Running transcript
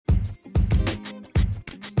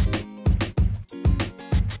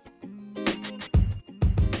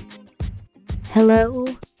Hello.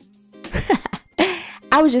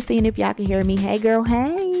 I was just seeing if y'all can hear me. Hey, girl.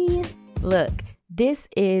 Hey. Look, this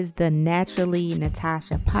is the Naturally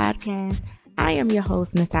Natasha podcast. I am your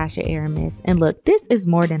host, Natasha Aramis. And look, this is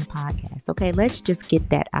more than a podcast, okay? Let's just get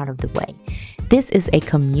that out of the way. This is a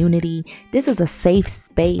community. This is a safe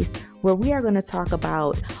space where we are going to talk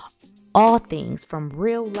about all things from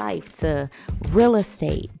real life to real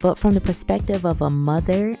estate, but from the perspective of a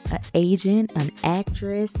mother, an agent, an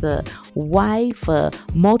actress, a wife, a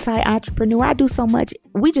multi-entrepreneur. I do so much.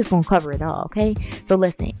 We just gonna cover it all, okay? So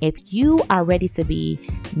listen, if you are ready to be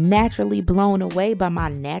naturally blown away by my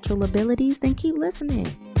natural abilities, then keep listening.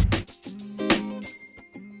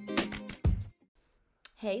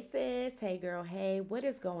 Hey sis, hey girl, hey, what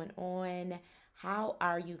is going on? How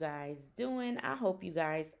are you guys doing? I hope you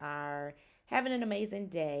guys are having an amazing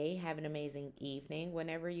day, having an amazing evening.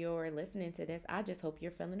 Whenever you're listening to this, I just hope you're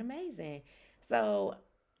feeling amazing. So,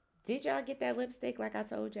 did y'all get that lipstick like I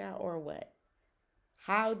told y'all, or what?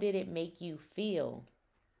 How did it make you feel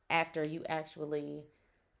after you actually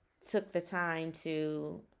took the time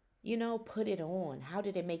to, put it on? How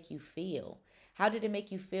did it make you feel? How did it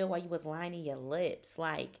make you feel while you was lining your lips?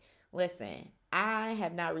 Like, listen, I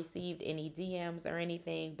have not received any DMs or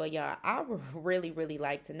anything, but y'all, I would really, really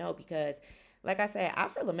like to know because, like I said, I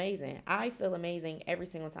feel amazing. I feel amazing every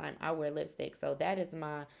single time I wear lipstick. So that is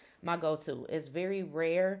my go-to. It's very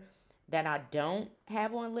rare that I don't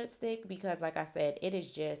have on lipstick because, like I said, it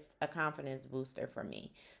is just a confidence booster for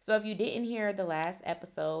me. So if you didn't hear the last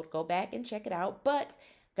episode, go back and check it out. But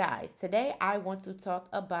guys, today I want to talk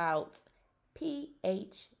about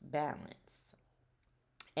pH balance.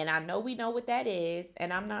 And I know we know what that is.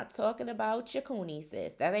 And I'm not talking about your Cooney,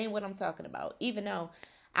 sis. That ain't what I'm talking about. Even though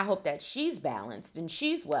I hope that she's balanced and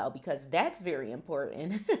she's well, because that's very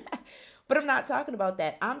important. But I'm not talking about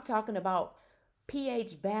that. I'm talking about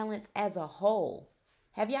pH balance as a whole.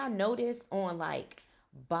 Have y'all noticed on like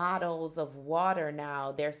bottles of water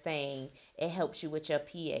now, they're saying it helps you with your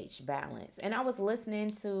pH balance? And I was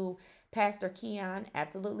listening to Pastor Keon,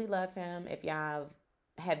 absolutely love him. If y'all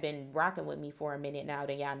have been rocking with me for a minute now,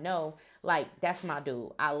 then y'all know, like, that's my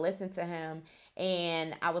dude. I listen to him,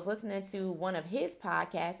 and I was listening to one of his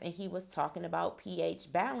podcasts, and he was talking about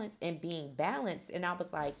pH balance and being balanced. And I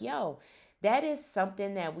was like, yo, that is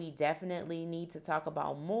something that we definitely need to talk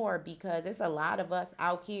about more because it's a lot of us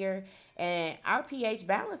out here and our pH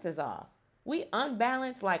balance is off. We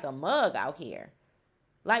unbalanced like a mug out here.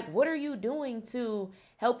 Like, what are you doing to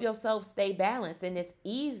help yourself stay balanced? And it's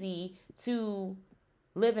easy to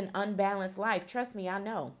live an unbalanced life. Trust me, I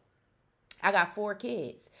know. I got 4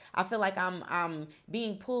 kids. I feel like I'm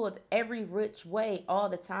being pulled every which way all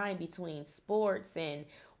the time between sports and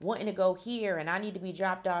wanting to go here and I need to be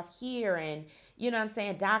dropped off here and you know what I'm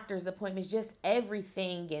saying, doctor's appointments, just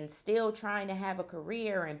everything, and still trying to have a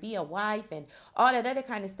career and be a wife and all that other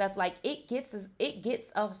kind of stuff. Like, it gets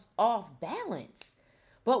us off balance.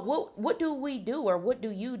 But what do we do, or what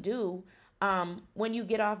do you do when you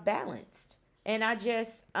get off balanced? And I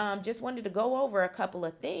just wanted to go over a couple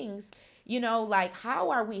of things, like,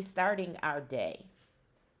 how are we starting our day?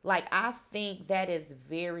 Like, I think that is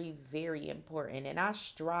very, very important. And I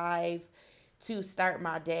strive to start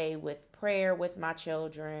my day with prayer with my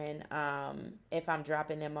children, if I'm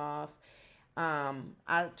dropping them off.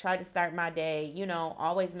 I try to start my day,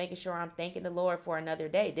 always making sure I'm thanking the Lord for another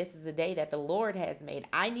day. This is the day that the Lord has made.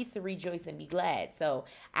 I need to rejoice and be glad. So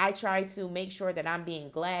I try to make sure that I'm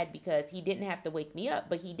being glad because He didn't have to wake me up,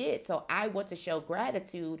 but He did. So I want to show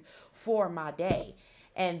gratitude for my day.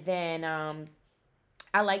 And then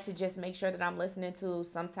I like to just make sure that I'm listening to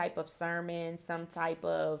some type of sermon, some type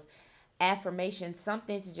of affirmation,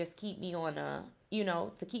 something to just keep me on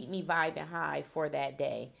to keep me vibing high for that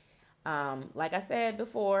day. Like I said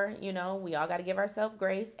before, we all got to give ourselves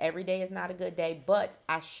grace. Every day is not a good day, but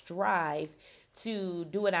I strive to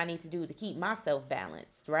do what I need to do to keep myself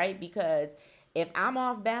balanced, right? Because if I'm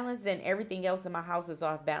off balance, then everything else in my house is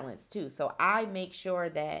off balance too. So I make sure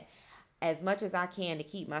that as much as I can to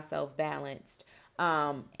keep myself balanced.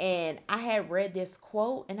 And I had read this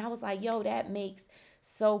quote and I was like, yo, that makes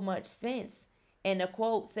so much sense. And the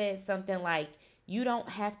quote says something like, you don't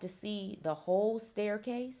have to see the whole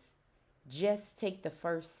staircase, just take the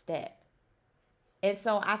first step. And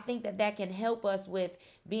so I think that that can help us with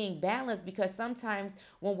being balanced, because sometimes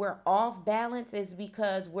when we're off balance is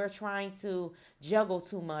because we're trying to juggle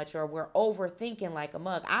too much or we're overthinking like a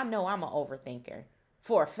mug. I know I'm an overthinker.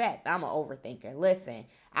 For a fact, I'm an overthinker. Listen,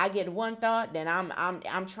 I get one thought, then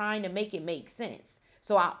I'm trying to make it make sense.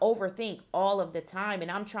 So I overthink all of the time, and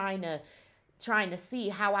I'm trying to trying to see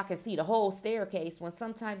how I can see the whole staircase when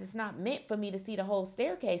sometimes it's not meant for me to see the whole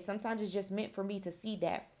staircase. Sometimes it's just meant for me to see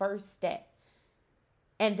that first step.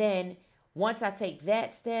 And then once I take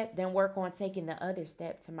that step, then work on taking the other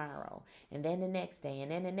step tomorrow, and then the next day,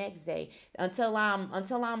 and then the next day, until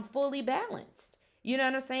I'm fully balanced. You know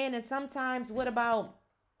what I'm saying? And sometimes what about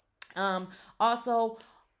um also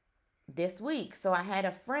this week? So I had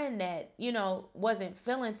a friend that, wasn't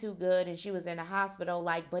feeling too good and she was in the hospital,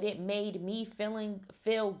 like, but it made me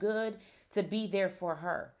feel good to be there for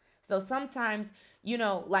her. So sometimes,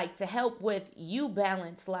 like, to help with you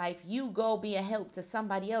balance life, you go be a help to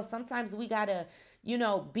somebody else. Sometimes we gotta,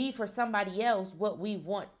 be for somebody else what we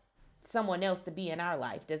want someone else to be in our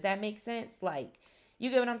life. Does that make sense? Like, you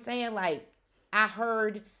get what I'm saying? Like, I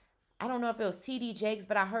heard, I don't know if it was TD Jakes,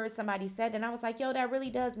 but I heard somebody said that, and I was like, yo, that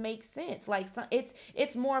really does make sense. Like,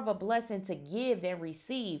 it's more of a blessing to give than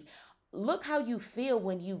receive. Look how you feel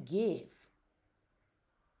when you give.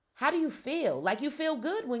 How do you feel? Like, you feel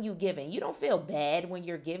good when you're giving. You don't feel bad when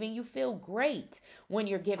you're giving. You feel great when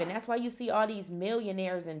you're giving. That's why you see all these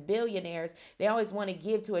millionaires and billionaires. They always want to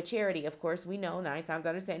give to a charity. Of course, we know 9 times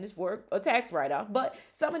out of 10 is for a tax write-off. But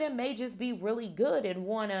some of them may just be really good and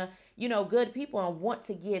want to, good people and want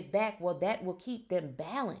to give back. Well, that will keep them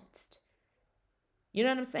balanced. You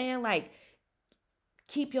know what I'm saying? Like,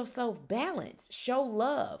 keep yourself balanced. Show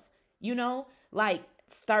love. Like,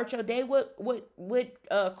 start your day with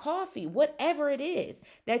coffee, whatever it is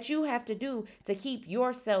that you have to do to keep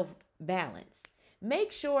yourself balanced.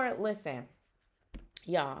 Make sure, listen,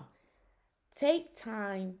 y'all, take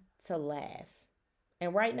time to laugh.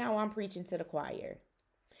 And right now I'm preaching to the choir,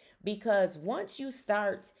 because once you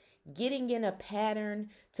start getting in a pattern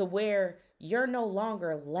to where you're no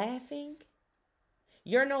longer laughing,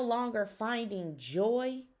 you're no longer finding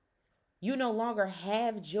joy, you no longer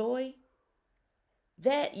have joy,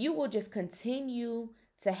 that you will just continue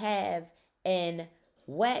to have an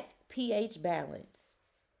whack pH balance.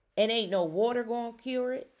 And ain't no water gonna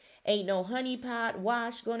cure it. Ain't no honey pot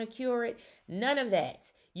wash gonna cure it. None of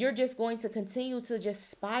that. You're just going to continue to just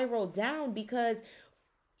spiral down, because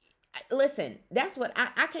listen, that's what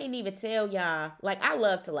I can't even tell y'all. Like, I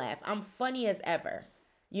love to laugh. I'm funny as ever.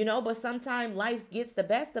 But sometimes life gets the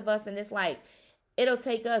best of us, and it's like, it'll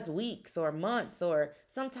take us weeks or months or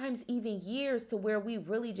sometimes even years to where we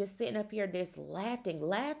really just sitting up here just laughing.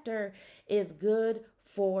 Laughter is good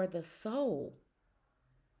for the soul.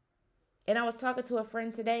 And I was talking to a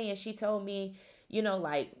friend today, and she told me,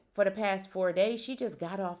 like, for the past 4 days, she just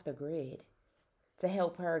got off the grid to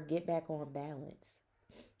help her get back on balance.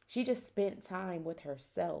 She just spent time with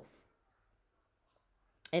herself.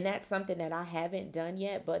 And that's something that I haven't done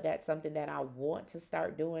yet, but that's something that I want to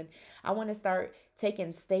start doing. I want to start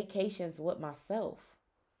taking staycations with myself,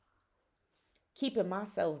 keeping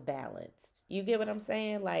myself balanced. You get what I'm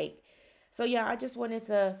saying? Like, so yeah, I just wanted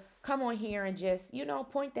to come on here and just,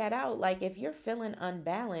 point that out. Like, if you're feeling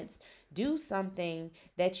unbalanced, do something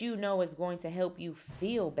that you know is going to help you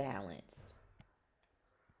feel balanced.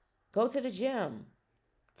 Go to the gym,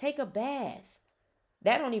 take a bath.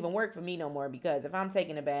 That don't even work for me no more, because if I'm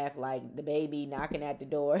taking a bath, like, the baby knocking at the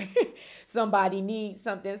door, somebody needs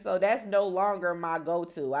something. So that's no longer my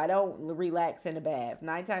go-to. I don't relax in the bath.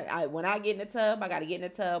 When I get in the tub, I got to get in the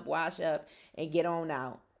tub, wash up, and get on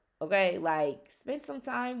out. Okay? Like, spend some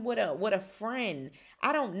time with a friend.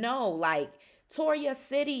 I don't know, like, tour your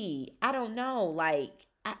city. I don't know, like,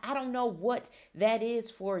 I don't know what that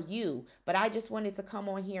is for you, but I just wanted to come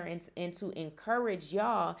on here and to encourage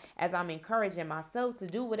y'all, as I'm encouraging myself, to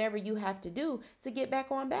do whatever you have to do to get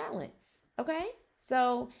back on balance. Okay?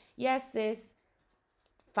 So, yes, sis,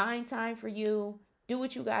 find time for you. Do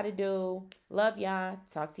what you got to do. Love y'all.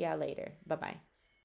 Talk to y'all later. Bye-bye.